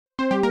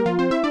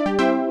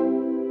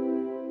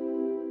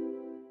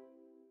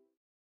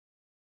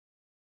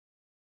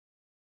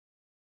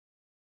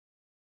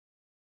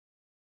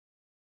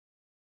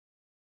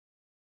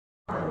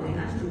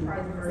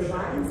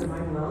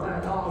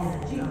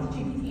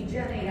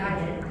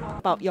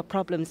about your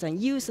problems and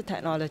use the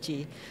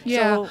technology.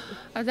 Yeah,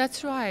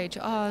 that's right.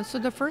 So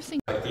the first thing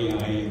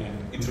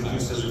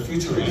introduced as a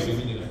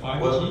futurism.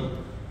 Well,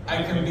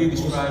 I can be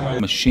described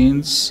as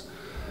machines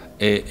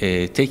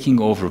taking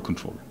over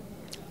control.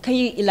 Can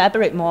you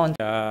elaborate more on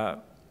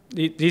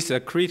this is a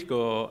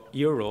critical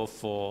era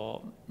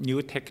for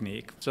new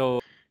technique. So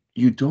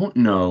you don't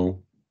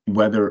know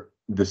whether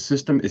the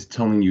system is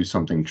telling you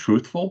something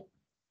truthful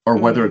or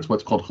whether it's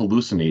what's called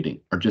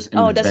hallucinating or just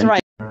inventing. Oh, that's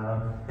right.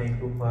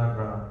 Thank you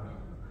for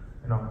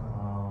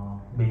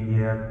being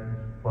here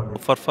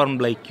for firm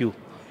like you,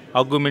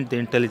 augment the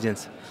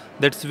intelligence.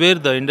 That's where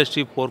the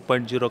industry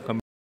 4.0 comes.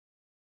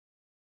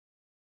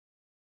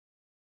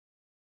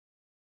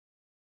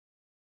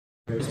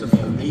 Minister for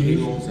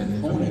Communications and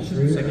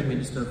Information, Second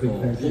Minister for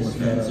Home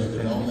Affairs and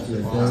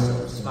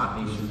Development, Smart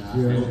Nation,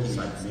 and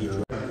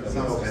Cybersecurity.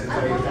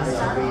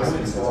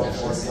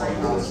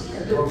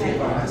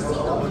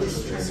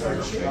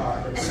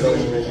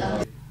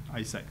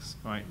 ISACs,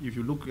 right? If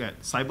you look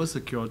at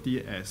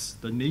cybersecurity as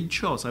the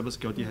nature of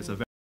cybersecurity has a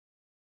very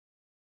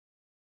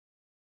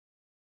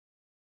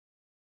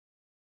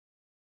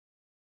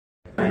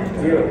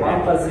 0,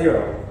 1 plus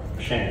 0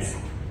 chance.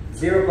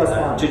 0 plus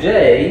 1.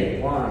 Today,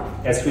 1.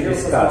 As we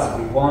discussed,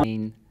 we want. The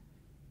main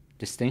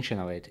distinction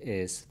of it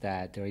is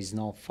that there is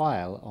no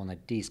file on a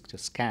disk to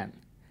scan,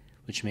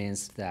 which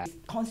means that it's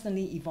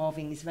constantly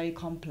evolving. It's very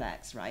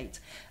complex, right?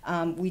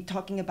 We're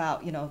talking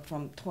about,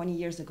 from 20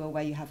 years ago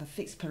where you have a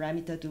fixed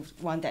parameter to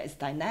one that is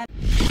dynamic.